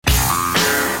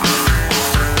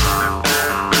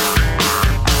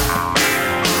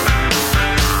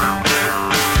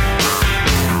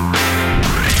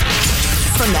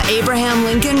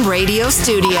radio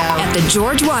studio at the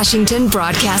George Washington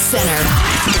Broadcast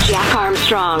Center. Jack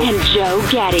Armstrong and Joe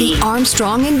Getty. The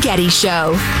Armstrong and Getty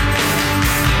Show.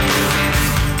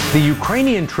 The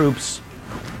Ukrainian troops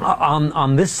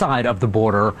on this side of the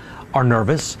border are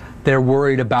nervous. They're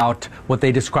worried about what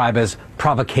they describe as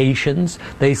provocations.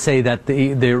 They say that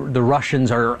the Russians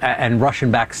and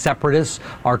Russian-backed separatists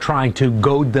are trying to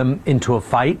goad them into a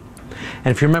fight. And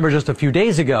if you remember just a few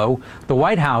days ago, the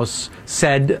White House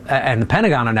said, and the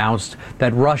Pentagon announced,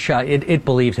 that Russia, it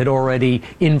believed, had already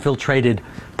infiltrated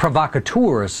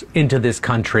provocateurs into this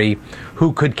country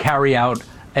who could carry out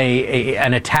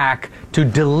an attack to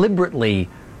deliberately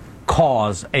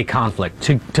cause a conflict,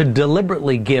 to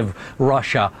deliberately give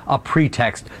Russia a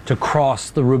pretext to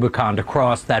cross the Rubicon, to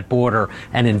cross that border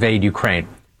and invade Ukraine.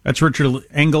 That's Richard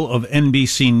Engel of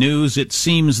NBC News. It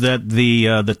seems that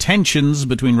the tensions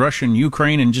between Russia and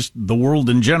Ukraine and just the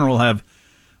world in general have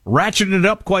ratcheted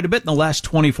up quite a bit in the last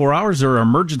 24 hours. There are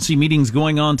emergency meetings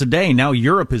going on today. Now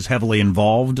Europe is heavily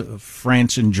involved,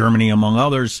 France and Germany among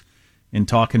others, in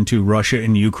talking to Russia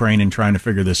and Ukraine and trying to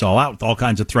figure this all out, with all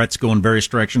kinds of threats going various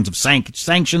directions of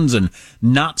sanctions and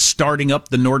not starting up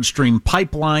the Nord Stream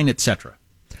pipeline, etc.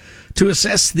 To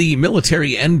assess the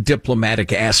military and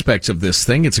diplomatic aspects of this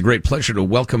thing, it's a great pleasure to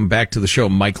welcome back to the show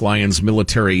Mike Lyons,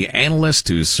 military analyst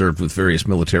who's served with various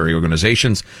military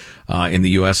organizations in the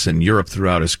U.S. and Europe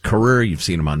throughout his career. You've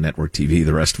seen him on network TV,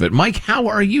 the rest of it. Mike, how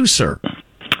are you, sir?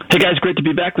 Hey, guys, great to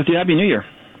be back with you. Happy New Year.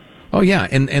 Oh, yeah,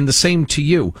 and the same to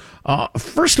you.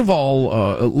 First of all,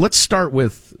 let's start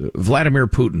with Vladimir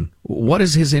Putin. What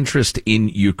is his interest in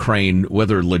Ukraine,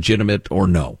 whether legitimate or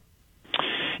no?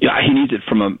 Yeah, he needs it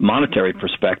from a monetary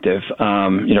perspective.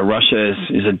 Russia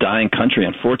is a dying country,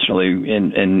 unfortunately.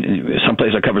 In some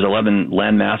places it covers 11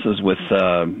 land masses with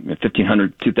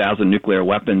 1,500, 2,000 nuclear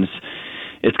weapons.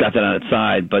 It's got that on its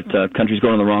side, but the country's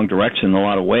going in the wrong direction in a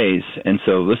lot of ways. And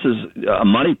so this is a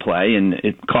money play, and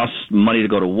it costs money to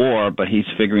go to war, but he's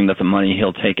figuring that the money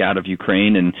he'll take out of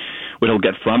Ukraine and what he'll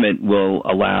get from it will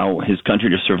allow his country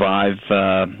to survive,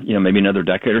 maybe another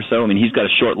decade or so. I mean, he's got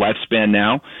a short lifespan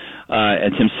now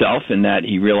as himself, in that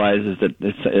he realizes that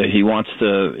he wants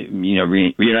to,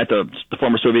 reunite the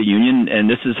former Soviet Union, and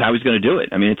this is how he's going to do it.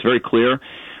 I mean, it's very clear.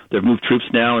 They've moved troops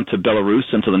now into Belarus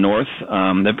and to the north.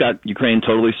 They've got Ukraine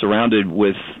totally surrounded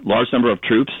with large number of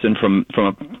troops, and from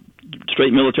a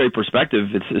straight military perspective,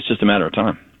 it's just a matter of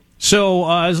time. So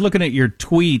I was looking at your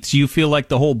tweets. You feel like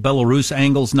the whole Belarus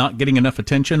angle's not getting enough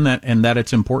attention, and that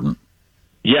it's important?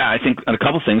 Yeah, I think a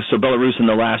couple things. So Belarus in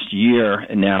the last year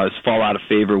now has fallen out of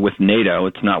favor with NATO.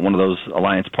 It's not one of those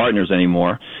alliance partners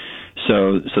anymore.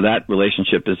 So that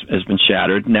relationship has been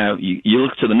shattered. Now, you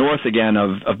look to the north again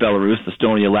of Belarus,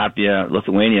 Estonia, Latvia,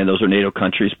 Lithuania, those are NATO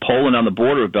countries. Poland on the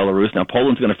border of Belarus. Now,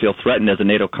 Poland's going to feel threatened as a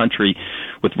NATO country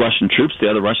with Russian troops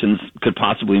there. The Russians could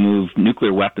possibly move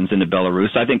nuclear weapons into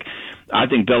Belarus. I think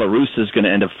Belarus is going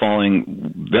to end up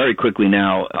falling very quickly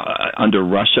now under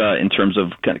Russia in terms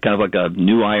of kind of like a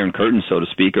new Iron Curtain, so to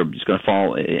speak, or it's going to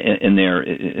fall in their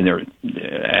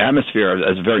atmosphere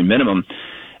as a very minimum,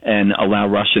 and allow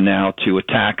Russia now to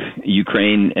attack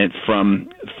Ukraine from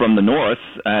the north.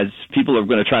 As people are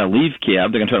going to try to leave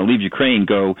Kiev, they're going to try to leave Ukraine,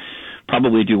 go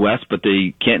probably due west, but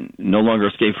they can't no longer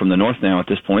escape from the north now at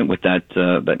this point, with that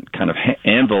kind of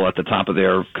anvil at the top of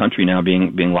their country now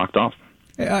being locked off.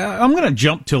 I'm going to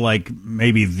jump to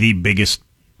maybe the biggest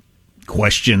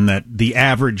question that the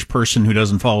average person who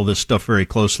doesn't follow this stuff very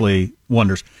closely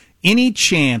wonders. Any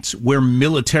chance we're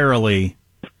militarily,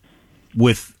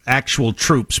 with actual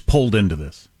troops, pulled into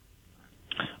this?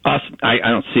 I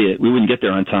don't see it. We wouldn't get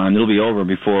there on time. It'll be over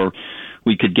before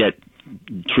we could get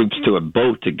troops to a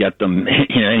boat to get them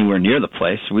anywhere near the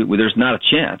place. There's not a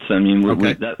chance. I mean,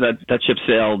 that ship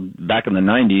sailed back in the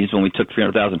 90s when we took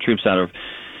 300,000 troops out of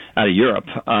Europe.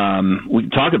 We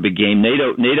talk a big game.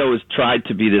 NATO has tried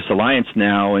to be this alliance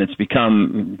now, and it's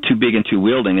become too big and too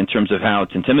wielding in terms of how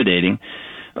it's intimidating.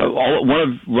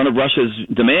 One of Russia's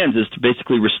demands is to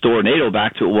basically restore NATO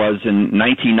back to what it was in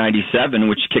 1997,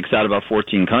 which kicks out about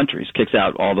 14 countries, kicks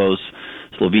out all those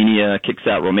Slovenia, kicks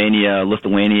out Romania,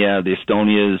 Lithuania, the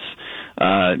Estonias,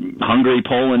 Hungary,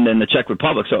 Poland, and the Czech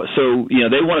Republic. So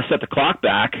they want to set the clock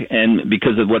back, and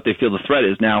because of what they feel the threat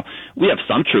is. Now, we have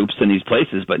some troops in these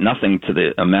places, but nothing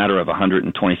to a matter of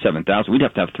 127,000. We'd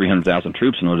have to have 300,000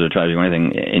 troops in order to try to do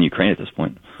anything in Ukraine at this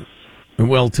point.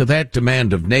 Well, to that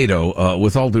demand of NATO,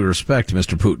 with all due respect,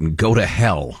 Mr. Putin, go to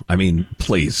hell. I mean,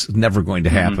 please, never going to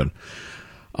happen.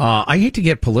 I hate to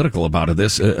get political about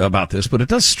this, but it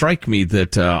does strike me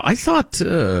that I thought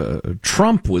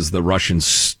Trump was the Russian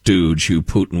stooge who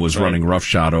Putin was running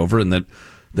roughshod over, and that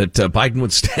Biden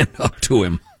would stand up to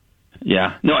him.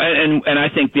 Yeah. No, and I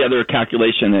think the other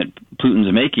calculation that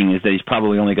Putin's making is that he's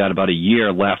probably only got about a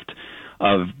year left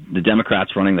of the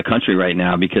Democrats running the country right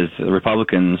now, because the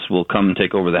Republicans will come and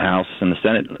take over the House and the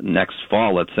Senate next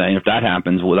fall, let's say. And if that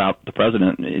happens without the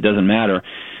president, it doesn't matter.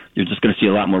 You're just going to see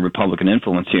a lot more Republican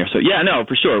influence here. So, yeah, no,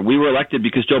 for sure. We were elected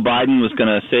because Joe Biden was going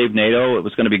to save NATO. It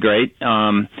was going to be great.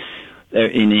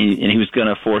 And he was going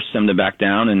to force them to back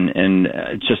down, and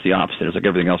it's just the opposite. It's like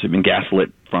everything else. We've been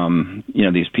gaslit from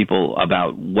these people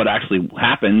about what actually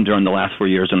happened during the last 4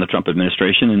 years in the Trump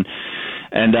administration,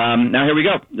 and now here we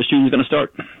go. The shooting's going to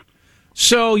start.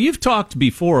 So you've talked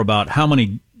before about how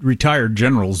many retired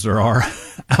generals there are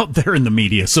out there in the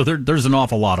media. So there's an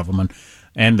awful lot of them,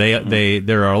 and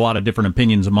there are a lot of different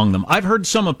opinions among them. I've heard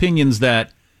some opinions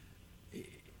that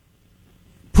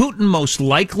Putin most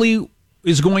likely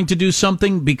is going to do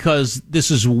something because this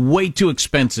is way too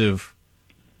expensive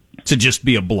to just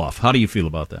be a bluff. How do you feel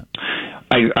about that?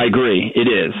 I agree. It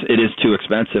is. It is too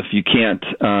expensive. You can't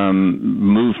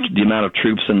move the amount of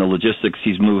troops and the logistics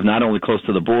he's moved, not only close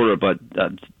to the border, but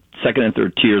second and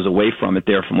third tiers away from it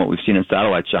there, from what we've seen in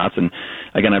satellite shots. And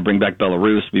again, I bring back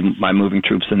Belarus by moving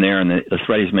troops in there and the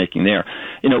threat he's making there.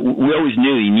 We always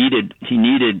knew he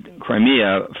needed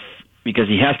Crimea because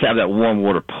he has to have that warm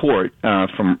water port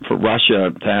for Russia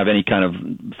to have any kind of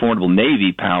formidable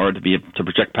navy power to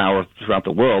project power throughout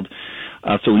the world.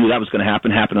 So we knew that was going to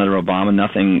happen under Obama.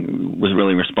 Nothing was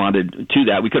really responded to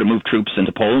that. We could have moved troops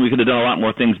into Poland. We could have done a lot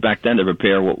more things back then to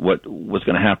prepare what was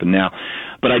going to happen now.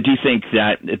 But I do think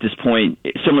that at this point,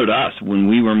 similar to us, when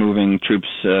we were moving troops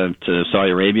to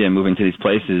Saudi Arabia and moving to these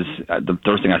places, the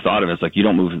first thing I thought of is you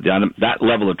don't move that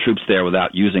level of troops there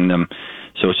without using them.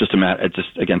 So it's just a matter.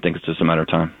 Think it's just a matter of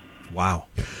time. Wow.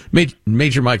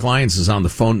 Major Mike Lyons is on the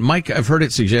phone. Mike, I've heard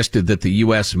it suggested that the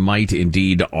U.S. might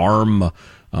indeed arm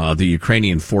the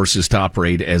Ukrainian forces to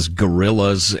operate as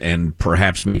guerrillas and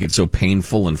perhaps make it so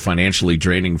painful and financially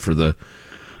draining for the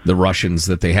Russians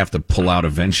that they have to pull out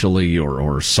eventually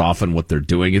or soften what they're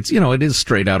doing. It is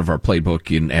straight out of our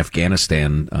playbook in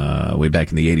Afghanistan way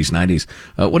back in the 80s,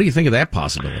 90s. What do you think of that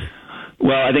possibility?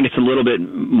 Well, I think it's a little bit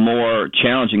more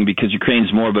challenging because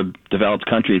Ukraine's more of a developed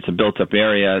country. It's a built-up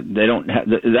area.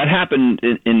 That happened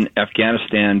in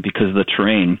Afghanistan because of the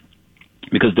terrain,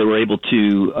 because they were able to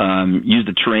use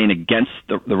the terrain against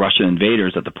the Russian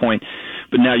invaders at the point.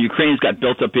 But now Ukraine's got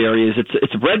built-up areas.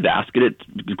 It's a breadbasket.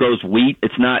 It grows wheat.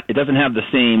 It doesn't have the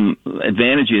same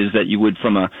advantages that you would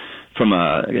from a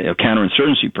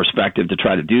counterinsurgency perspective to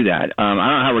try to do that. I don't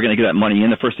know how we're going to get that money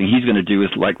in. The first thing he's going to do is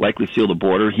likely seal the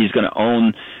border. He's going to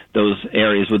own those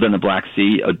areas within the Black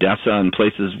Sea, Odessa, and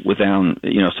places within,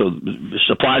 so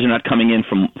supplies are not coming in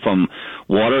from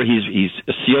water. He's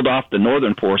sealed off the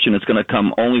northern portion. It's going to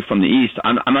come only from the east.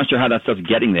 I'm not sure how that stuff's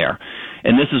getting there.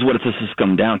 And this is what this has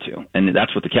come down to. And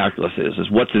that's what the calculus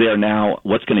is what's there now,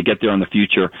 what's going to get there in the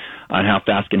future, and how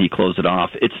fast can he close it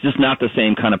off. It's just not the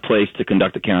same kind of place to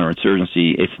conduct a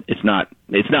counterinsurgency. It's not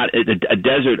a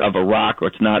desert of Iraq, or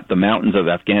it's not the mountains of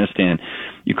Afghanistan.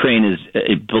 Ukraine is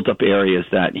built up areas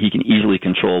that he can easily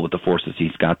control with the forces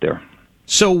he's got there.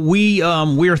 So we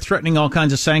are threatening all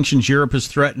kinds of sanctions. Europe is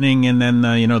threatening, and then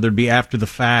there'd be after the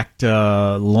fact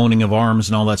loaning of arms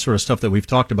and all that sort of stuff that we've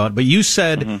talked about. But you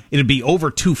said it'd be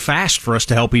over too fast for us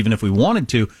to help, even if we wanted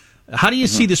to. How do you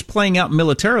see this playing out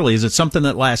militarily? Is it something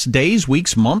that lasts days,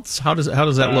 weeks, months? How does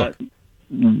that look?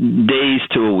 Days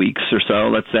to a weeks or so,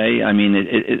 let's say. I mean,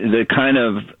 the kind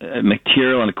of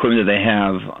material and equipment that they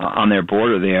have on their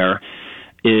border there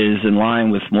is in line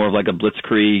with more of like a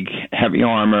blitzkrieg, heavy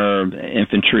armor,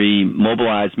 infantry,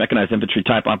 mobilized, mechanized infantry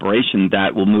type operation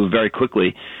that will move very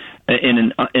quickly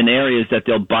in areas that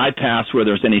they'll bypass where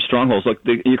there's any strongholds. Look,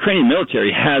 the Ukrainian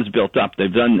military has built up.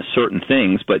 They've done certain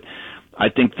things, but I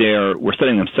think we're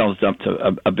setting themselves up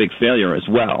to a big failure as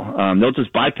well. They'll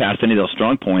just bypass any of those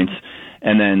strong points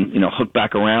and then hook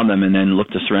back around them and then look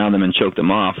to surround them and choke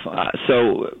them off.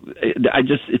 So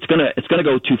it's gonna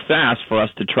go too fast for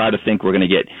us to try to think we're going to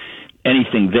get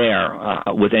anything there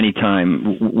with any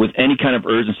kind of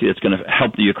urgency that's going to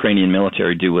help the Ukrainian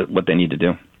military do what they need to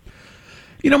do.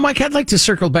 Mike, I'd like to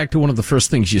circle back to one of the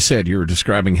first things you said. You were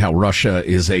describing how Russia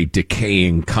is a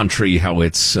decaying country, how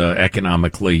it's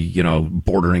economically,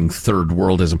 bordering third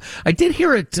worldism. I did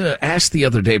hear it asked the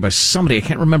other day by somebody, I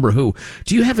can't remember who.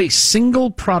 Do you have a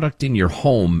single product in your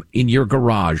home, in your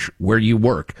garage, where you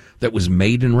work, that was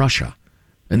made in Russia?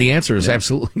 And the answer is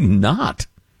absolutely not.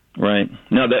 Right.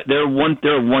 No, they're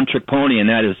a one-trick pony, and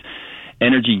that is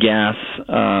energy, gas.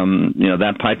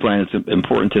 That pipeline is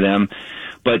important to them.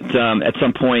 But at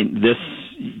some point, this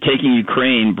taking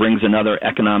Ukraine brings another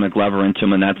economic lever into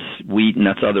them, and that's wheat and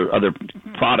that's other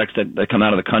products that come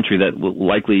out of the country that will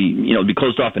likely, be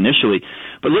closed off initially.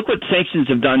 But look what sanctions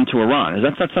have done to Iran.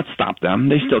 That's not stopped them.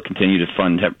 They still continue to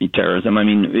fund terrorism. I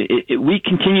mean, we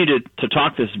continue to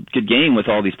talk this good game with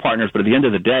all these partners, but at the end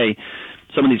of the day,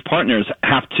 some of these partners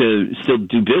have to still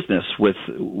do business with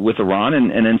Iran,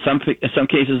 and in some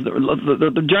cases,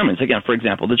 the Germans. Again, for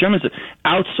example, the Germans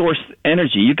outsource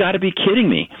energy. You got to be kidding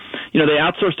me! They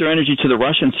outsourced their energy to the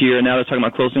Russians here, and now they're talking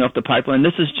about closing off the pipeline.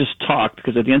 This is just talk,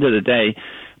 because at the end of the day,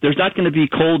 there's not going to be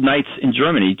cold nights in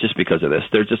Germany just because of this.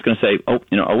 They're just going to say,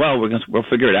 we'll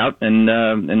figure it out, and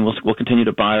we'll continue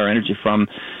to buy our energy from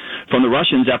the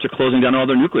Russians after closing down all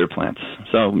their nuclear plants.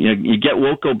 So you get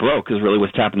woke, go broke is really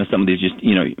what's happened to some of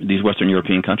these Western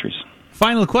European countries.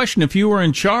 Final question: if you were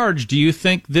in charge, do you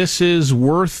think this is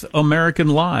worth American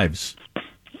lives?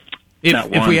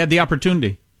 If we had the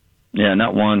opportunity. Yeah,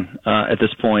 not one. At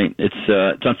this point, it's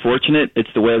unfortunate.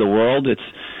 It's the way of the world. It's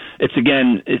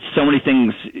so many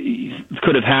things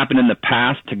could have happened in the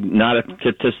past to not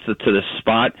get this to this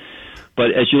spot.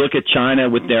 But as you look at China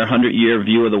with their 100-year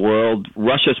view of the world,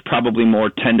 Russia's probably more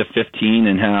 10 to 15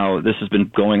 in how this has been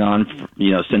going on,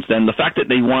 since then. The fact that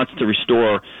they want to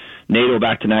restore NATO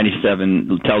back to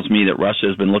 97 tells me that Russia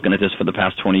has been looking at this for the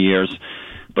past 20 years.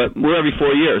 But we're every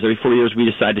 4 years. Every 4 years we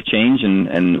decide to change,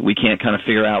 and we can't kind of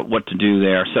figure out what to do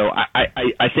there. So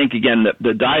I think, again,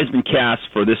 the die has been cast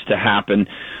for this to happen.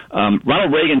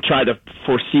 Ronald Reagan tried to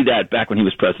foresee that back when he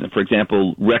was president. For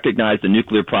example, recognized the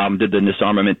nuclear problem, did the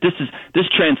disarmament. This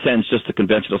transcends just the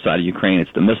conventional side of Ukraine.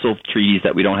 It's the missile treaties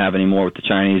that we don't have anymore with the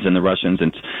Chinese and the Russians,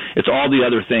 and it's all the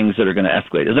other things that are going to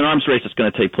escalate. There's an arms race that's going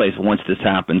to take place once this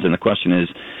happens, and the question is,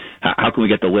 how can we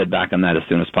get the lid back on that as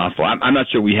soon as possible? I'm not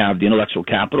sure we have the intellectual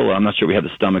capital, or I'm not sure we have the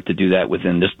stomach to do that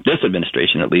within this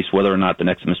administration, at least. Whether or not the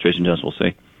next administration does, we'll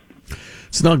see.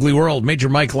 It's an ugly world. Major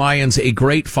Mike Lyons, a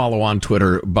great follow on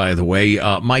Twitter, by the way.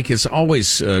 Mike, it's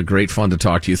always great fun to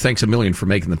talk to you. Thanks a million for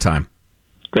making the time.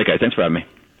 Great, guy. Thanks for having me.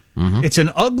 Mm-hmm. It's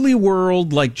an ugly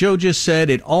world, like Joe just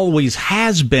said. It always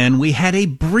has been. We had a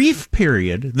brief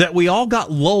period that we all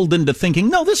got lulled into thinking,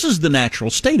 no, this is the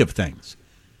natural state of things,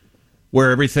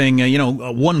 where everything,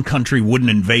 one country wouldn't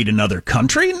invade another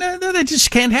country. That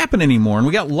just can't happen anymore. And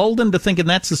we got lulled into thinking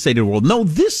that's the state of the world. No,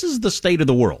 this is the state of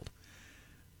the world.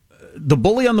 The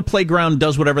bully on the playground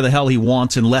does whatever the hell he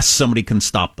wants unless somebody can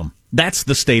stop them. That's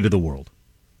the state of the world.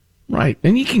 Right.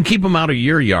 And you can keep them out of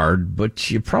your yard,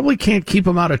 but you probably can't keep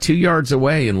them out of 2 yards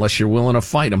away unless you're willing to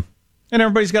fight them. And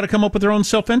everybody's got to come up with their own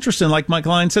self-interest. And like Mike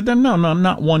Lyons said, no,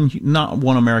 not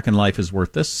one American life is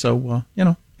worth this. So,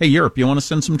 hey, Europe, you want to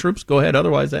send some troops? Go ahead.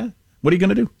 Otherwise, what are you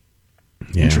going to do?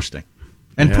 Yeah. Interesting.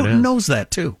 And Putin knows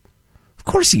that, too. Of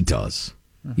course he does.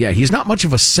 Yeah, he's not much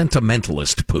of a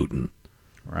sentimentalist, Putin.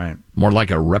 Right. More like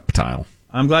a reptile.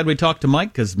 I'm glad we talked to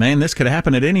Mike because, man, this could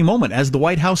happen at any moment, as the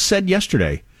White House said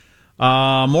yesterday.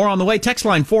 More on the way. Text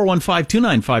line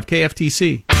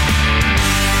 415-295-KFTC.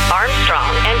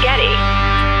 Armstrong and Getty.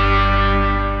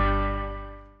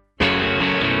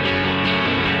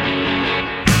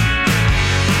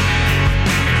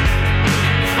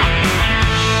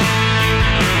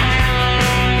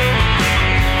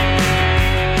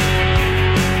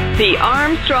 The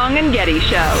Armstrong and Getty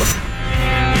Show.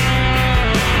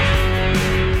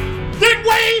 Did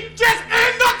we just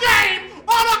end the game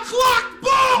on a clock?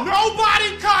 Boom!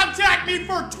 Nobody contact me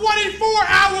for 24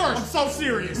 hours. I'm so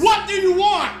serious. What do you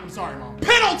want? I'm sorry, Mom.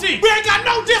 Penalty. We ain't got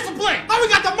no discipline. We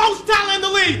got the most talent in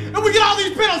the league, and we get all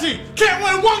these penalties. Can't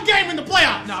win one game in the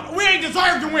playoffs. No, but we ain't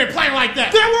deserved to win playing like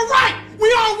that. They were right.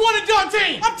 We are a one-and-done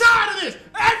team. I'm tired of this.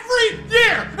 Every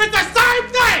year, it's the same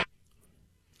thing.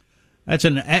 That's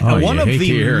one of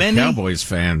the many Cowboys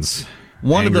fans.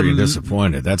 One of them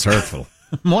disappointed. That's hurtful.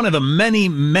 One of the many,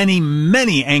 many,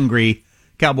 many angry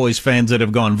Cowboys fans that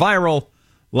have gone viral.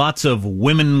 Lots of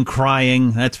women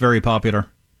crying. That's very popular.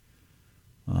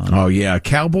 Oh, yeah.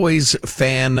 Cowboys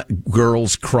fan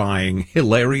girls crying.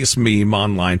 Hilarious meme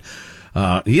online.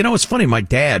 It's funny. My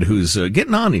dad, who's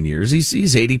getting on in years,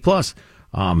 he's 80 plus.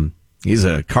 He's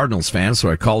a Cardinals fan, so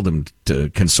I called him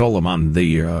to console him on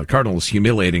the Cardinals'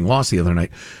 humiliating loss the other night.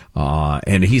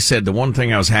 And he said the one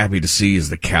thing I was happy to see is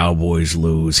the Cowboys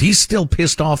lose. He's still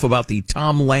pissed off about the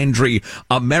Tom Landry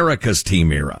America's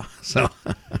Team era. So,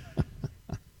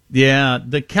 yeah,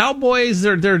 the Cowboys.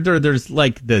 There's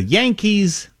like the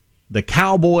Yankees, the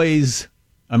Cowboys.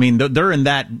 I mean, they're in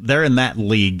that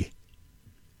league.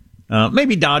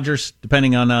 Maybe Dodgers,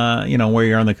 depending on where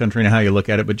you are in the country and how you look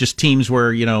at it, but just teams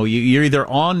where you're either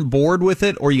on board with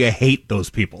it or you hate those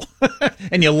people,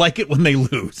 and you like it when they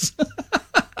lose.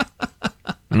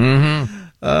 Mm-hmm.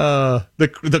 The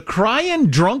The crying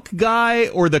drunk guy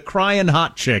or the crying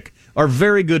hot chick are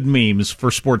very good memes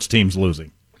for sports teams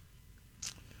losing.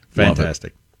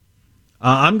 Fantastic.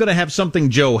 I'm going to have something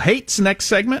Joe hates next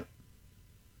segment.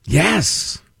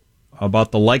 Yes.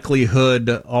 About the likelihood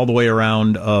all the way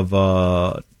around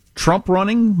of Trump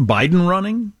running, Biden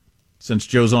running, since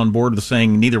Joe's on board with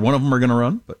saying neither one of them are going to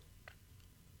run. But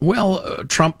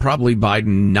Trump, probably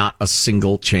Biden, not a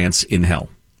single chance in hell.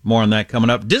 More on that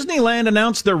coming up. Disneyland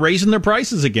announced they're raising their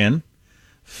prices again.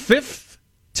 Fifth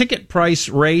ticket price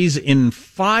raise in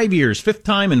 5 years. Fifth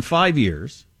time in 5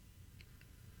 years.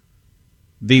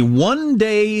 The 1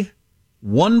 day,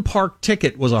 1 park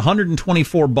ticket was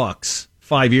 $124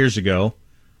 5 years ago.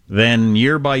 Then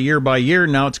year by year,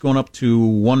 now it's going up to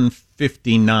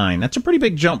 $159. That's a pretty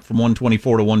big jump from $124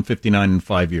 to $159 in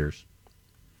 5 years.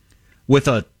 With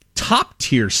a top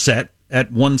tier set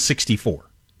at $164.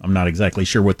 I'm not exactly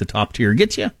sure what the top tier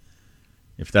gets you.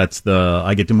 If that's the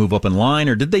I get to move up in line,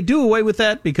 or did they do away with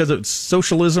that because it's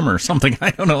socialism or something? I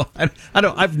don't know.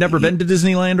 I've never been to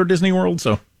Disneyland or Disney World,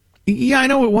 so. Yeah, I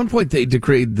know at one point they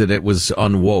decreed that it was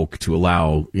unwoke to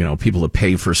allow, people to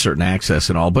pay for certain access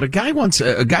and all. But a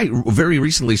guy very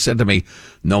recently said to me,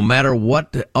 no matter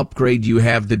what upgrade you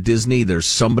have to Disney, there's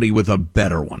somebody with a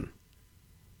better one.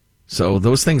 So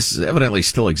those things evidently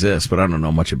still exist, but I don't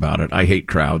know much about it. I hate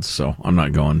crowds, so I'm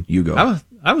not going. You go.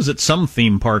 I was at some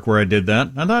theme park where I did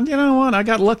that. I thought, you know what? I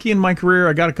got lucky in my career.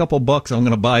 I got a couple bucks. I'm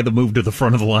going to buy the move to the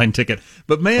front of the line ticket.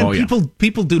 But man,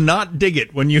 people do not dig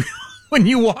it when you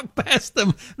walk past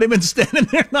them. They've been standing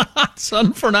there in the hot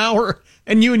sun for an hour,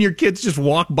 and you and your kids just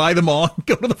walk by them all and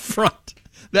go to the front.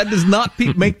 That does not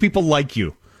make people like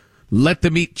you. Let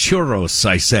them eat churros,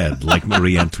 I said, like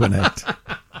Marie Antoinette.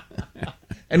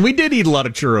 And we did eat a lot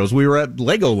of churros. We were at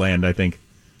Legoland, I think.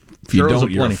 If you don't,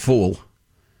 you're a fool.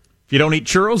 If you don't eat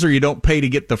churros, or you don't pay to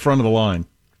get the front of the line?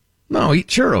 No, eat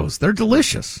churros. They're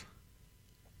delicious.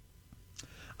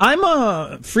 I'm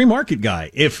a free market guy.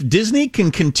 If Disney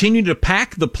can continue to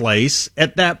pack the place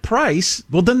at that price,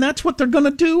 well, then that's what they're going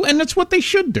to do, and that's what they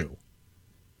should do.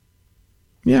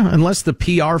 Yeah, unless the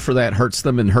PR for that hurts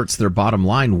them and hurts their bottom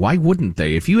line, why wouldn't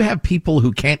they? If you have people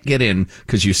who can't get in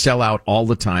because you sell out all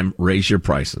the time, raise your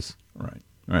prices.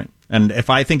 Right. And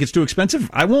if I think it's too expensive,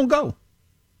 I won't go.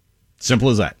 Simple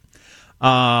as that.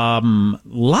 A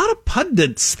lot of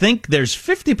pundits think there's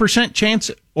 50%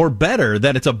 chance or better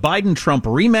that it's a Biden-Trump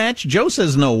rematch. Joe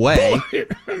says no way.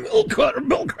 Bull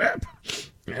crap.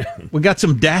 We got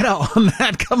some data on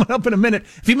that coming up in a minute.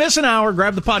 If you miss an hour,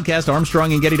 grab the podcast,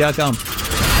 ArmstrongandGetty.com.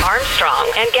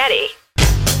 Armstrong and Getty.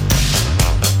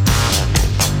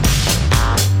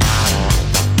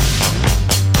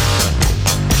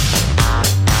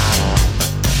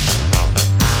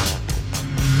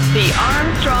 The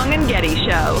Armstrong and Getty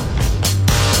Show.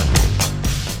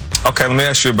 Okay, let me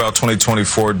ask you about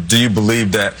 2024. Do you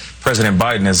believe that President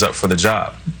Biden is up for the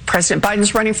job? President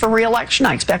Biden's running for re-election.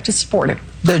 I expect to support him.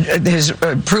 His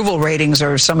approval ratings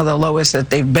are some of the lowest that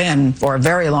they've been for a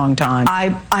very long time.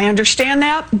 I understand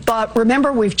that, but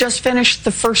remember, we've just finished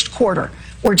the first quarter.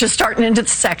 We're just starting into the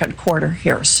second quarter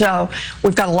here. So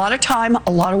we've got a lot of time,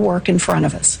 a lot of work in front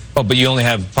of us. Oh, but you only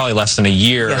have probably less than a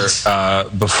year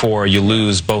before you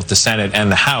lose both the Senate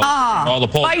and the House. All the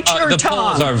polls, bite your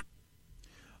tongue. Polls are.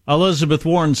 Elizabeth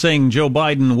Warren saying Joe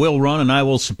Biden will run and I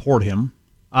will support him.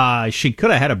 She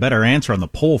could have had a better answer on the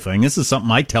poll thing. This is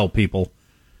something I tell people.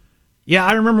 Yeah,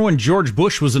 I remember when George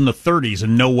Bush was in the 30s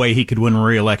and no way he could win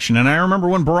re-election. And I remember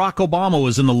when Barack Obama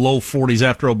was in the low 40s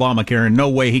after Obamacare and no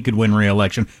way he could win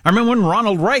re-election. I remember when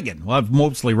Ronald Reagan, well, I've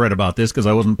mostly read about this because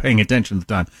I wasn't paying attention at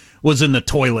the time, was in the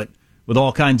toilet with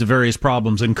all kinds of various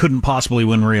problems and couldn't possibly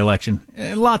win re-election.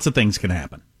 Lots of things can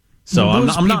happen. So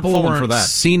I'm not falling for that.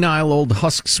 Senile old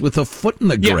husks with a foot in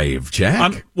the grave,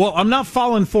 Jack. I'm not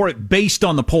falling for it based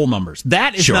on the poll numbers.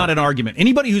 That is not an argument.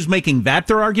 Anybody who's making that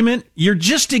their argument, you're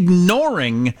just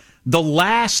ignoring the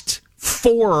last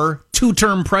 4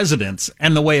 two-term presidents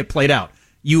and the way it played out.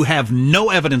 You have no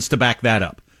evidence to back that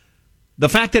up. The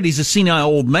fact that he's a senile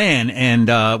old man, and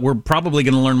we're probably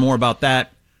going to learn more about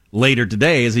that later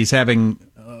today as he's having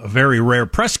a very rare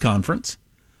press conference.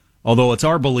 Although it's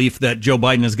our belief that Joe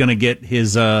Biden is going to get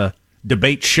his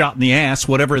debate shot in the ass,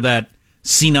 whatever that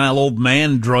senile old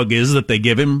man drug is that they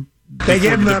give him. They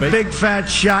gave him a big fat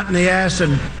shot in the ass,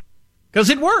 and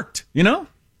because it worked,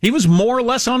 he was more or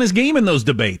less on his game in those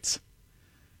debates.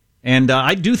 And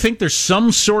I do think there's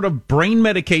some sort of brain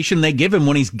medication they give him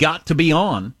when he's got to be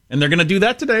on, and they're going to do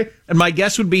that today. And my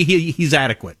guess would be he's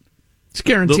adequate. It's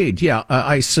guaranteed.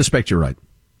 I suspect you're right.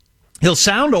 He'll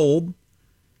sound old.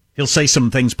 He'll say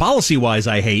some things policy-wise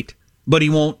I hate, but he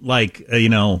won't,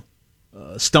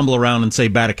 stumble around and say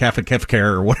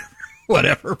Badakafakefkare or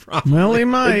whatever. Probably. Well, he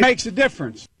might. It makes a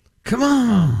difference. Come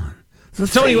on.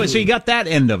 So anyway, so you got that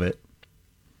end of it.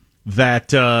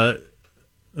 That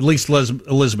at least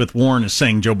Elizabeth Warren is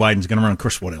saying Joe Biden's going to run. Of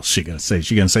course, what else is she going to say?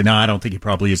 She's going to say, no, I don't think he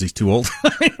probably is. He's too old.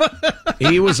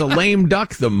 He was a lame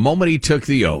duck the moment he took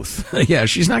the oath. Yeah,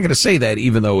 she's not going to say that,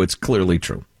 even though it's clearly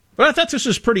true. But I thought this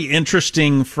was pretty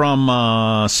interesting from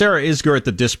Sarah Isgur at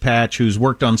the Dispatch, who's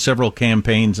worked on several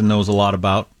campaigns and knows a lot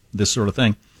about this sort of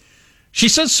thing. She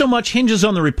says so much hinges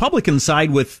on the Republican side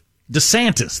with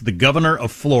DeSantis, the governor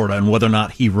of Florida, and whether or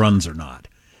not he runs or not.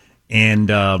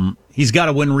 And he's got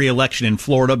to win re-election in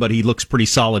Florida, but he looks pretty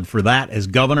solid for that as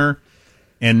governor.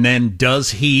 And then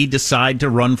does he decide to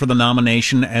run for the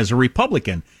nomination as a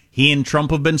Republican? He and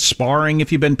Trump have been sparring,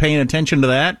 if you've been paying attention to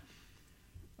that.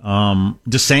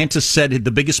 DeSantis said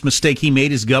the biggest mistake he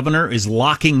made as governor is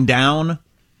locking down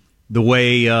the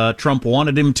way Trump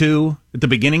wanted him to at the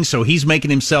beginning. So he's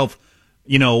making himself,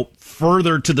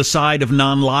 further to the side of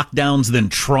non-lockdowns than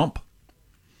Trump.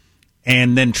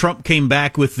 And then Trump came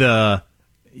back with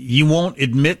you won't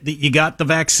admit that you got the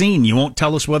vaccine. You won't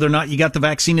tell us whether or not you got the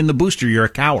vaccine in the booster. You're a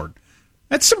coward.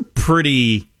 That's some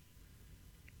pretty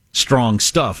strong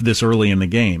stuff this early in the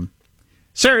game.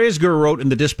 Sarah Isgur wrote in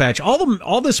the Dispatch,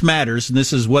 all this matters, and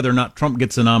this is whether or not Trump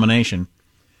gets the nomination,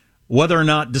 whether or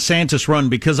not DeSantis run,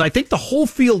 because I think the whole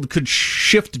field could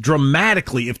shift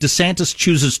dramatically if DeSantis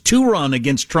chooses to run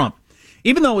against Trump.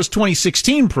 Even though, as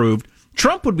 2016 proved,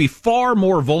 Trump would be far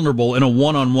more vulnerable in a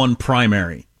one-on-one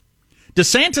primary.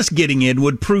 DeSantis getting in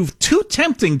would prove too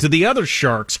tempting to the other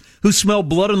sharks who smell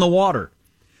blood in the water.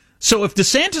 So if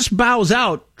DeSantis bows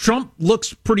out, Trump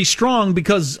looks pretty strong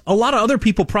because a lot of other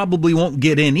people probably won't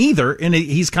get in either, and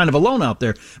he's kind of alone out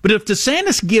there. But if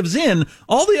DeSantis gives in,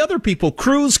 all the other people,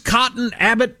 Cruz, Cotton,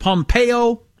 Abbott,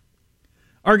 Pompeo,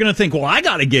 are going to think, well, I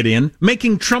got to get in,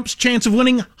 making Trump's chance of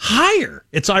winning higher.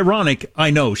 It's ironic, I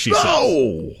know, she says.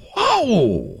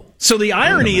 Oh! So the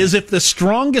irony is if the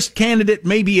strongest candidate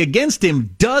maybe against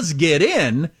him does get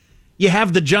in, you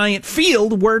have the giant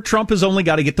field where Trump has only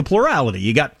got to get the plurality.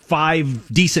 You got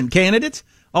 5 decent candidates.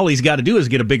 All he's got to do is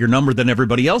get a bigger number than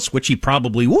everybody else, which he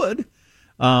probably would.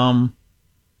 And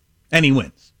he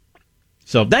wins.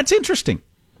 So that's interesting.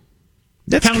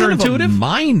 That's kind of a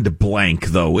mind blank,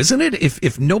 though, isn't it?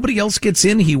 If nobody else gets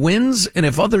in, he wins, and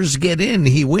if others get in,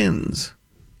 he wins.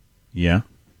 Yeah.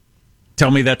 Tell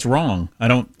me that's wrong.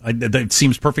 That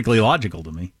seems perfectly logical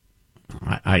to me.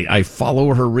 I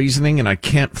follow her reasoning, and I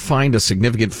can't find a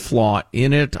significant flaw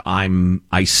in it.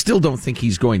 I still don't think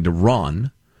he's going to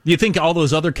run. Do you think all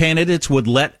those other candidates would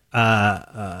let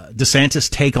DeSantis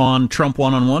take on Trump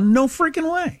one-on-one? No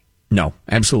freaking way. No,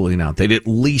 absolutely not. They'd at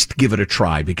least give it a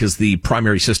try because the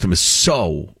primary system is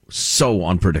so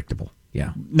unpredictable.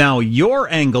 Yeah. Now, your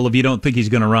angle, if you don't think he's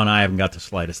going to run, I haven't got the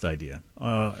slightest idea.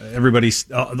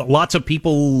 Lots of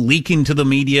people leaking to the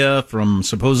media from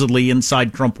supposedly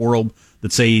inside Trump world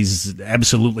that say he's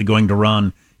absolutely going to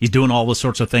run. He's doing all the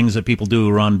sorts of things that people do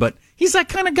who run, but he's that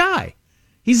kind of guy.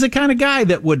 He's the kind of guy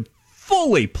that would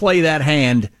fully play that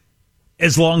hand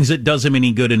as long as it does him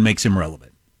any good and makes him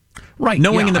relevant. Right.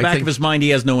 Knowing in the back of his mind he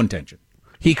has no intention.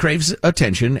 He craves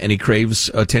attention, and he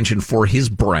craves attention for his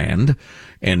brand.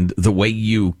 And the way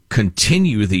you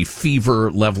continue the fever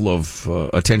level of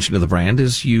attention to the brand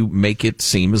is you make it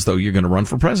seem as though you're going to run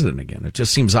for president again. It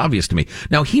just seems obvious to me.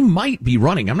 Now, he might be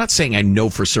running. I'm not saying I know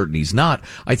for certain he's not.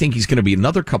 I think he's going to be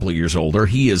another couple of years older.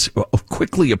 He is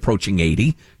quickly approaching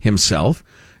 80 himself,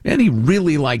 and he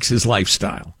really likes his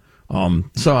lifestyle.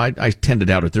 So I tend to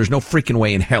doubt it. There's no freaking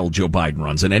way in hell Joe Biden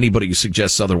runs, and anybody who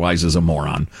suggests otherwise is a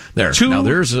moron. Now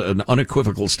there's an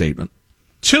unequivocal statement.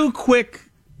 Too quick.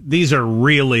 These are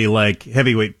really like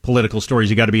heavyweight political stories.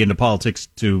 You got to be into politics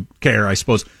to care, I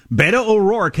suppose. Beto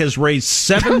O'Rourke has raised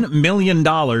 $7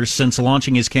 million since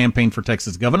launching his campaign for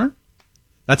Texas governor.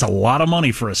 That's a lot of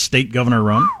money for a state governor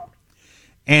run.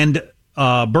 And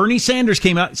Bernie Sanders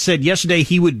came out and said yesterday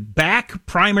he would back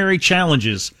primary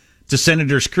challenges to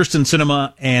Senators Kyrsten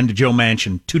Sinema and Joe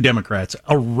Manchin, 2 Democrats.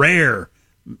 A rare,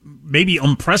 maybe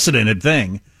unprecedented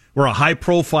thing where a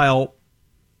high-profile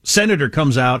senator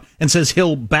comes out and says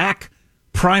he'll back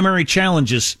primary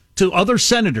challenges to other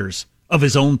senators of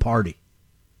his own party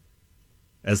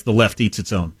as the left eats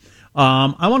its own.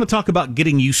 I want to talk about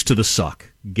getting used to the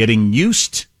suck. Getting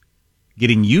used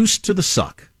to the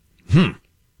suck.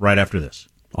 Right after this.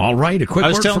 All right, a quick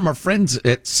word from our friends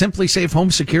at Simply Safe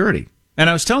Home Security. And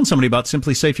I was telling somebody about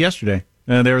Simply Safe yesterday.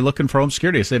 They were looking for home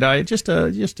security. I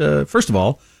said, first of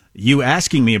all, you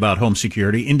asking me about home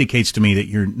security indicates to me that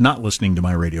you're not listening to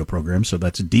my radio program, so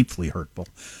that's deeply hurtful.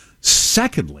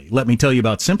 Secondly, let me tell you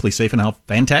about Simply Safe and how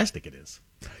fantastic it is.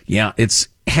 Yeah, it's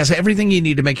has everything you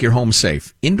need to make your home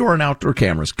safe. Indoor and outdoor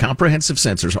cameras, comprehensive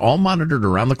sensors, all monitored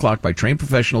around the clock by trained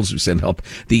professionals who send help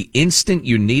the instant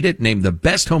you need it. Named the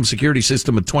best home security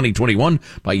system of 2021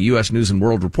 by U.S. News &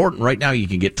 World Report. And right now you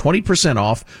can get 20%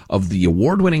 off of the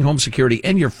award-winning home security,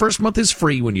 and your first month is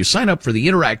free when you sign up for the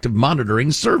interactive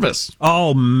monitoring service.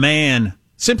 Oh, man.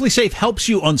 Simply Safe helps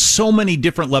you on so many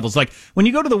different levels. Like when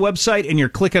you go to the website and you're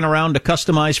clicking around to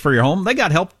customize for your home, they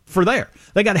got help for there.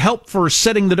 They got help for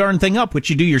setting the darn thing up, which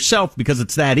you do yourself because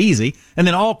it's that easy. And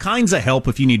then all kinds of help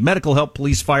if you need medical help,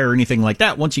 police, fire, anything like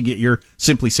that once you get your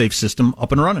Simply Safe system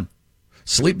up and running.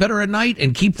 Sleep better at night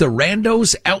and keep the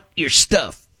randos out your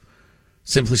stuff.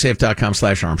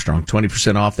 SimplySafe.com/Armstrong.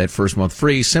 20% off that first month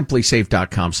free.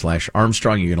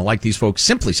 SimplySafe.com/Armstrong. You're going to like these folks.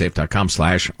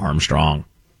 SimplySafe.com/Armstrong.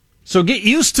 So get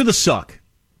used to the suck.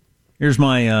 Here's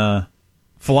my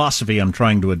philosophy I'm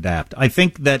trying to adapt. I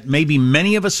think that maybe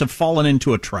many of us have fallen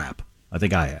into a trap. I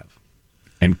think I have.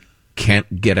 And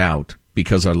can't get out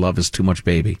because our love is too much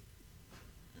baby.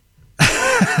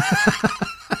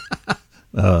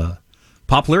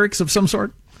 Pop lyrics of some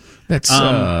sort? That's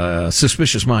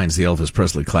Suspicious Minds, the Elvis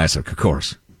Presley classic, of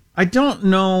course. I don't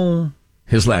know.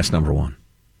 His last number one.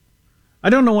 I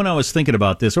don't know when I was thinking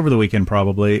about this, over the weekend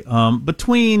probably,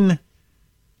 between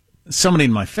somebody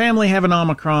in my family having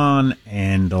Omicron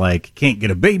and, like, can't get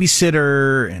a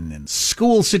babysitter, and then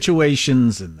school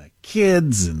situations and the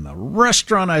kids and the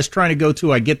restaurant I was trying to go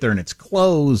to, I get there and it's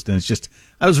closed, and it's just,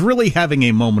 I was really having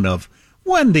a moment of,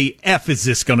 when the F is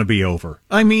this going to be over?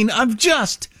 I mean, I've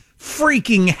just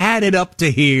freaking had it up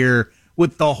to here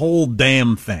with the whole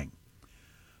damn thing.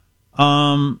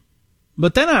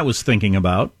 But then I was thinking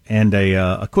about, and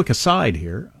a quick aside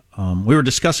here, we were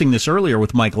discussing this earlier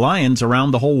with Mike Lyons around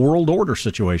the whole world order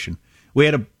situation. We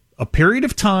had a period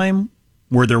of time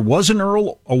where there was a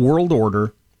world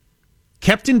order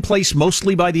kept in place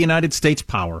mostly by the United States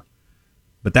power,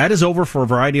 but that is over for a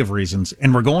variety of reasons,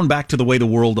 and we're going back to the way the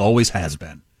world always has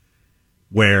been,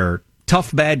 where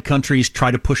tough, bad countries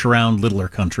try to push around littler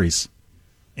countries,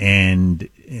 and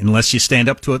unless you stand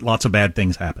up to it, lots of bad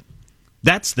things happen.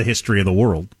 That's the history of the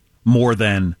world, more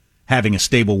than having a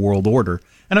stable world order.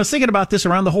 And I was thinking about this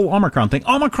around the whole Omicron thing.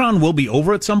 Omicron will be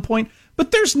over at some point, but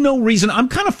there's no reason. I'm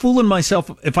kind of fooling myself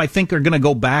if I think they're going to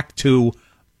go back to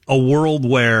a world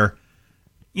where,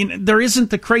 you know, there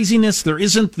isn't the craziness, there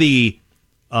isn't the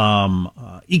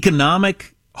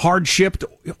economic hardship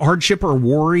or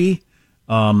worry,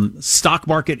 stock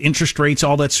market, interest rates,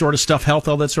 all that sort of stuff, health,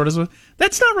 all that sort of stuff.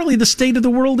 That's not really the state of the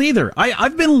world either.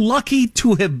 I've been lucky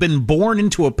to have been born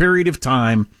into a period of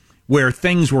time where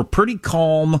things were pretty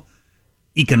calm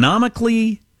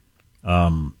economically,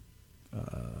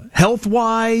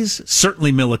 health-wise,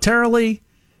 certainly militarily.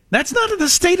 That's not the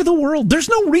state of the world. There's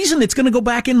no reason it's going to go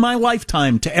back in my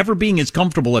lifetime to ever being as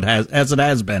comfortable as it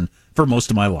has been for most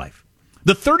of my life.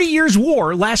 The 30 Years'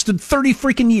 War lasted 30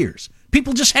 freaking years.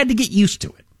 People just had to get used to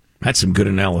it. That's some good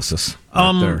analysis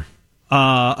right there.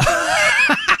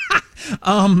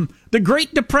 The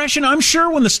Great Depression, I'm sure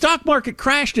when the stock market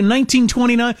crashed in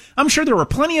 1929, I'm sure there were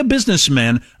plenty of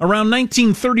businessmen around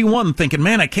 1931 thinking,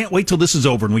 man, I can't wait till this is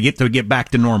over and we get to get back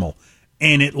to normal.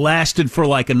 And it lasted for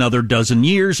like another dozen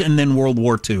years, and then World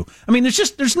War II. I mean,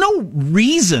 there's no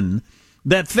reason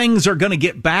that things are going to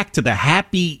get back to the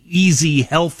happy, easy,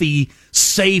 healthy,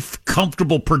 safe,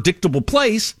 comfortable, predictable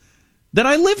place that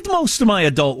I lived most of my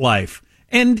adult life.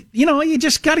 And, you know, you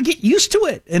just got to get used to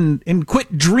it and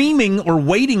quit dreaming or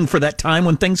waiting for that time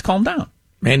when things calm down.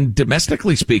 And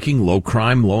domestically speaking, low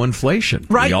crime, low inflation.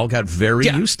 Right. We all got very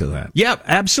used to that. Yeah,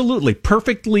 absolutely.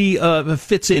 Perfectly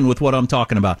fits in with what I'm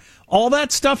talking about. All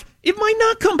that stuff, it might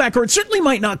not come back, or it certainly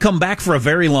might not come back for a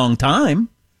very long time.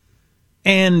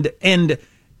 And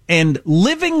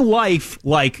living life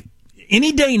like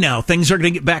any day now, things are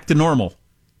going to get back to normal.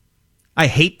 I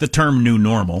hate the term new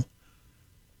normal,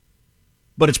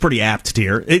 but it's pretty apt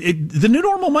here. The new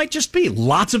normal might just be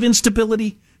lots of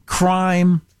instability,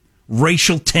 crime,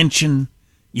 racial tension.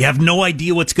 You have no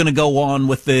idea what's going to go on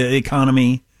with the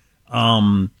economy.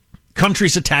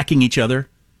 Countries attacking each other.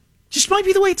 Just might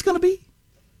be the way it's going to be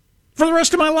for the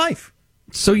rest of my life.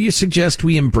 So you suggest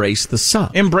we embrace the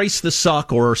suck? Embrace the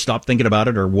suck, or stop thinking about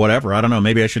it, or whatever. I don't know.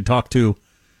 Maybe I should talk to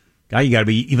guy. You got to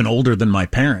be even older than my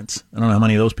parents. I don't know how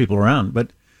many of those people are around,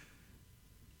 but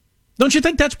don't you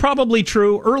think that's probably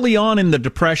true? Early on in the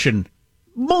Depression,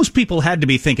 most people had to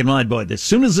be thinking, "My boy, as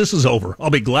soon as this is over, I'll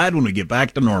be glad when we get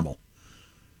back to normal."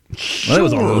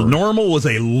 Sure. Normal was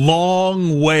a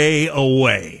long way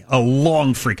away, a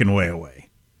long freaking way away.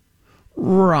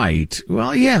 Right.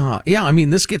 Well, yeah. I mean,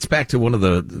 this gets back to one of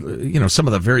the, some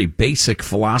of the very basic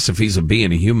philosophies of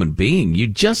being a human being. You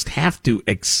just have to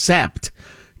accept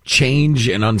change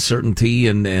and uncertainty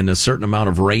and a certain amount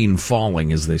of rain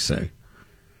falling, as they say.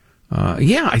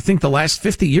 I think the last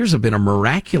 50 years have been a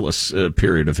miraculous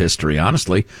period of history,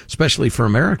 honestly, especially for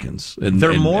Americans and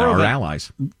our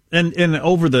allies. And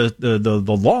over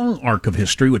the long arc of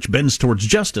history, which bends towards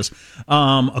justice,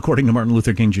 according to Martin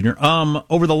Luther King Jr.,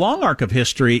 over the long arc of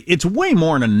history, it's way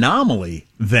more an anomaly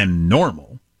than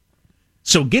normal.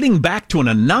 So getting back to an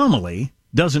anomaly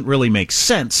doesn't really make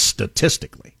sense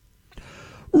statistically.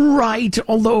 Right,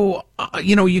 although,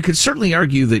 you could certainly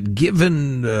argue that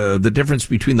given the difference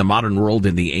between the modern world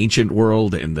and the ancient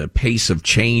world and the pace of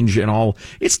change and all,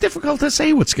 it's difficult to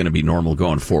say what's going to be normal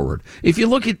going forward. If you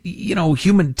look at,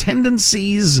 human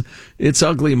tendencies, it's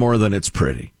ugly more than it's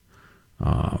pretty.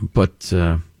 I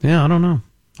don't know.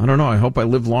 I hope I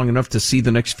live long enough to see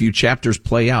the next few chapters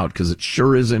play out, because it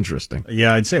sure is interesting.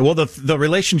 Yeah, I'd say, well, the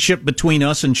relationship between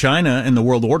us and China and the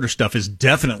world order stuff is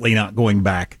definitely not going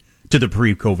back to the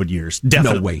pre-COVID years.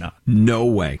 Definitely not. No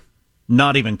way.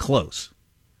 Not even close.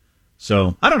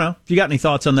 So, I don't know. If you got any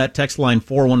thoughts on that, text line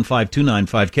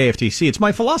 415-295-KFTC. It's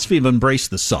my philosophy of embrace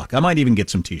the suck. I might even get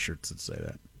some T-shirts that say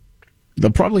that.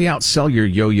 They'll probably outsell your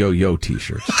yo-yo-yo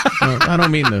T-shirts. I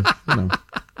don't mean to,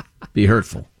 be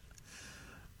hurtful.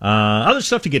 Other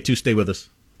stuff to get to. Stay with us.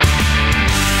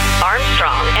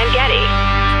 Armstrong and Getty.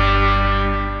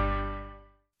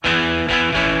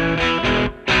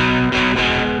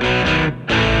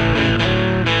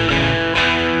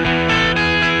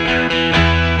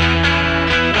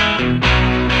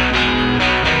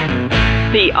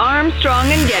 The Armstrong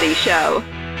and Getty Show.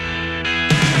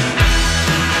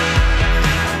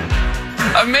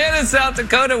 A man in South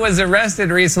Dakota was arrested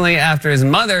recently after his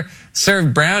mother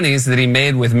served brownies that he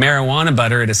made with marijuana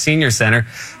butter at a senior center.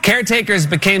 Caretakers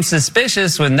became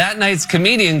suspicious when that night's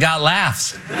comedian got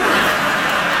laughs.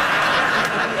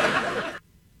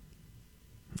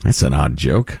 That's an odd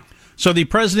joke. So the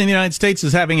President of the United States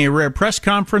is having a rare press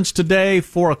conference today,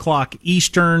 4 o'clock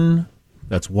Eastern.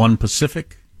 That's 1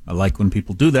 Pacific. I like when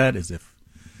people do that, as if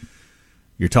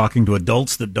you're talking to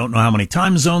adults that don't know how many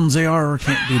time zones they are or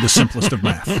can't do the simplest of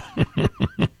math.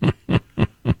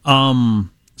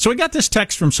 So we got this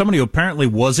text from somebody who apparently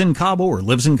was in Cabo or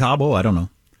lives in Cabo. I don't know.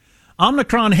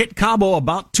 Omicron hit Cabo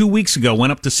about 2 weeks ago,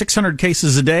 went up to 600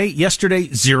 cases a day.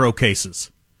 Yesterday, 0 cases.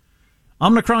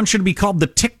 Omicron should be called the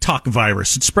TikTok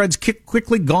virus. It spreads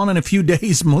quickly, gone in a few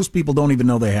days. Most people don't even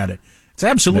know they had it. It's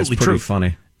absolutely true. That's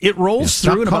funny. It rolls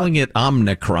Stop through. calling it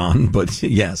Omicron, but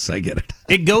yes, I get it.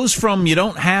 It goes from you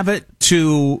don't have it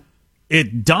to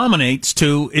it dominates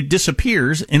to it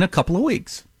disappears in a couple of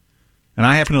weeks. And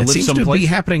I happen to live someplace. It seems to be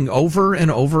happening over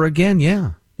and over again,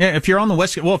 yeah. Yeah, if you're on the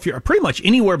West, well, if you're pretty much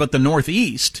anywhere but the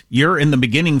Northeast, you're in the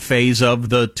beginning phase of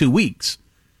the 2 weeks.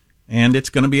 And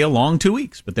it's going to be a long 2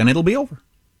 weeks, but then it'll be over.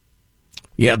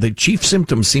 Yeah, the chief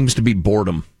symptom seems to be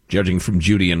boredom, judging from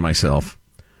Judy and myself.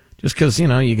 Just because, you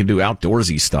can do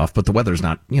outdoorsy stuff, but the weather's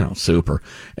not, super.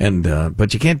 And,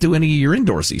 but you can't do any of your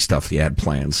indoorsy stuff you had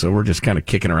planned. So we're just kind of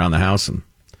kicking around the house, and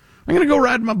I'm going to go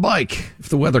ride my bike if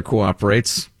the weather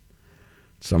cooperates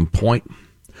at some point.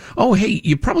 Oh, hey,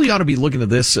 you probably ought to be looking for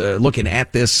this.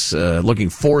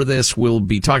 We'll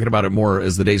be talking about it more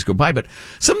as the days go by. But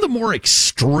some of the more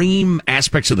extreme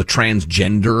aspects of the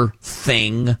transgender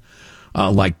thing,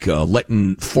 like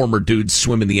letting former dudes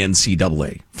swim in the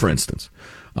NCAA, for instance.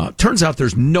 Turns out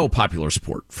there's no popular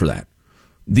support for that.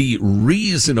 The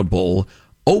reasonable,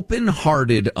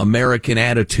 open-hearted American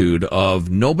attitude of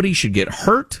nobody should get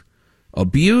hurt,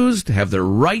 abused, have their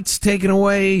rights taken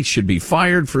away, should be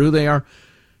fired for who they are,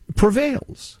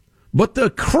 prevails. But the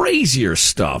crazier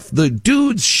stuff, the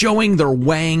dudes showing their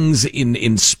wangs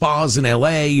in spas in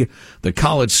L.A., the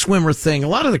college swimmer thing, a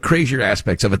lot of the crazier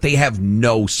aspects of it, they have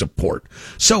no support.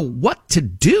 So what to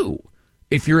do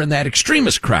if you're in that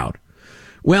extremist crowd?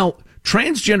 Well,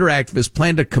 transgender activists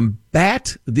plan to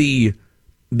combat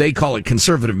they call it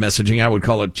conservative messaging. I would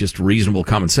call it just reasonable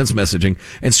common sense messaging,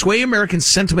 and sway American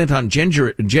sentiment on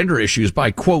gender issues by,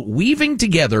 quote, weaving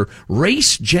together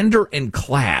race, gender, and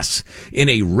class in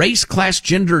a race, class,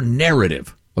 gender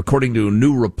narrative, according to a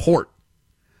new report.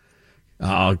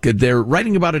 They're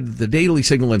writing about it at the Daily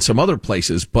Signal and some other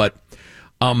places, but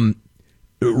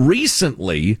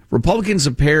recently, Republicans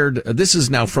have paired, this is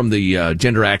now from the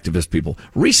gender activist people,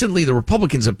 recently the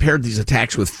Republicans have paired these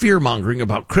attacks with fear-mongering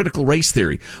about critical race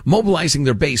theory, mobilizing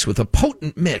their base with a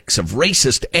potent mix of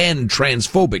racist and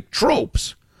transphobic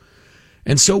tropes.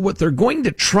 And so what they're going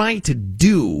to try to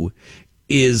do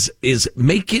is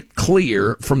make it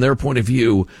clear from their point of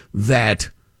view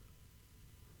that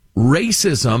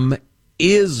racism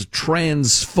is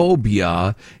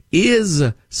transphobia, is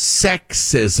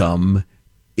sexism,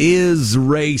 is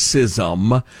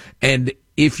racism, and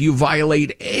if you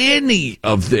violate any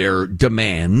of their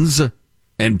demands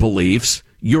and beliefs,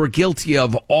 you're guilty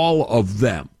of all of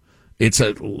them.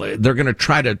 They're going to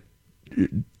try to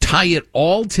tie it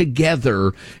all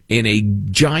together in a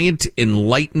giant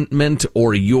enlightenment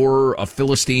or you're a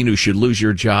Philistine who should lose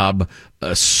your job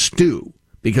stew,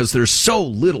 because there's so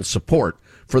little support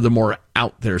for the more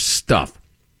out there stuff.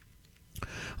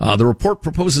 The report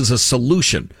proposes a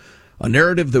solution, a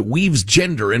narrative that weaves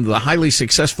gender into the highly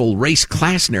successful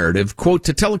race-class narrative, quote,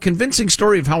 to tell a convincing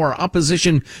story of how our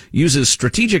opposition uses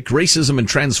strategic racism and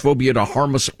transphobia to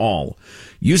harm us all.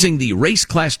 Using the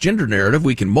race-class gender narrative,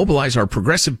 we can mobilize our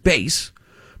progressive base,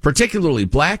 particularly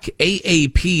black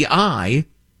AAPI.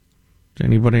 Does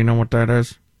anybody know what that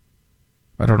is?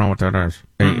 I don't know what that is.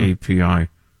 AAPI.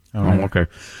 Oh, okay.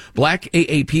 Black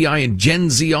AAPI and Gen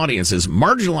Z audiences,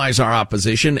 marginalize our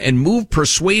opposition and move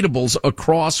persuadables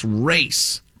across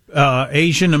race.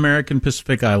 Asian American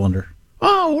Pacific Islander.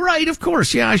 Oh, right, of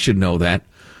course. Yeah, I should know that.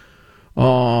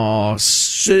 Oh,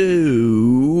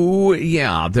 so,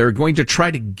 yeah, they're going to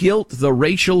try to guilt the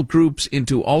racial groups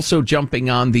into also jumping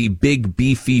on the big,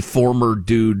 beefy, former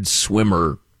dude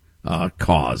swimmer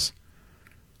cause.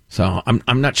 So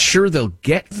I'm not sure they'll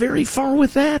get very far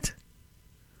with that.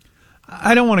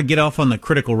 I don't want to get off on the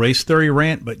critical race theory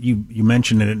rant, but you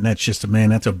mentioned it, and that's just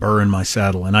that's a burr in my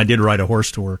saddle. And I did ride a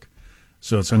horse to work,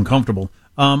 so it's uncomfortable.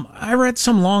 I read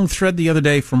some long thread the other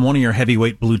day from one of your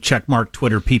heavyweight blue checkmark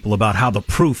Twitter people about how the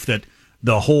proof that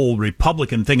the whole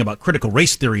Republican thing about critical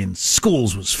race theory in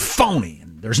schools was phony,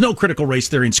 and there's no critical race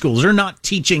theory in schools. They're not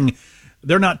teaching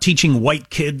white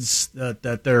kids that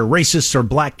they're racists, or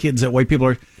black kids that white people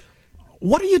are.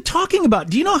 What are you talking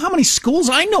about? Do you know how many schools?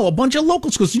 I know a bunch of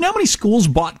local schools. Do you know how many schools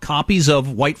bought copies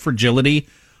of White Fragility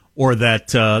or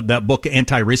that book,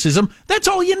 Anti-Racism? That's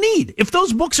all you need. If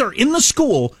those books are in the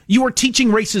school, you are teaching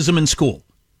racism in school.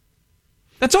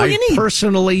 That's all you need. I've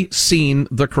personally seen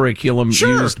the curriculum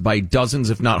used by dozens,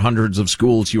 if not hundreds, of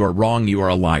schools. You are wrong. You are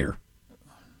a liar.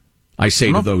 I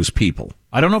say to those people.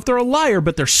 I don't know if they're a liar,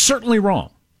 but they're certainly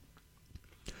wrong.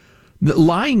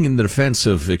 Lying in the defense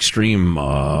of extreme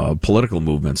political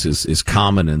movements is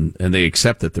common, and they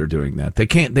accept that they're doing that. They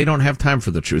don't have time for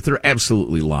the truth. They're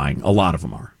absolutely lying. A lot of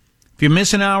them are. If you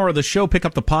miss an hour of the show, pick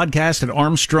up the podcast at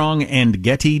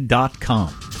ArmstrongandGetty.com.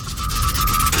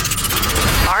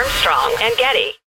 Armstrong and Getty.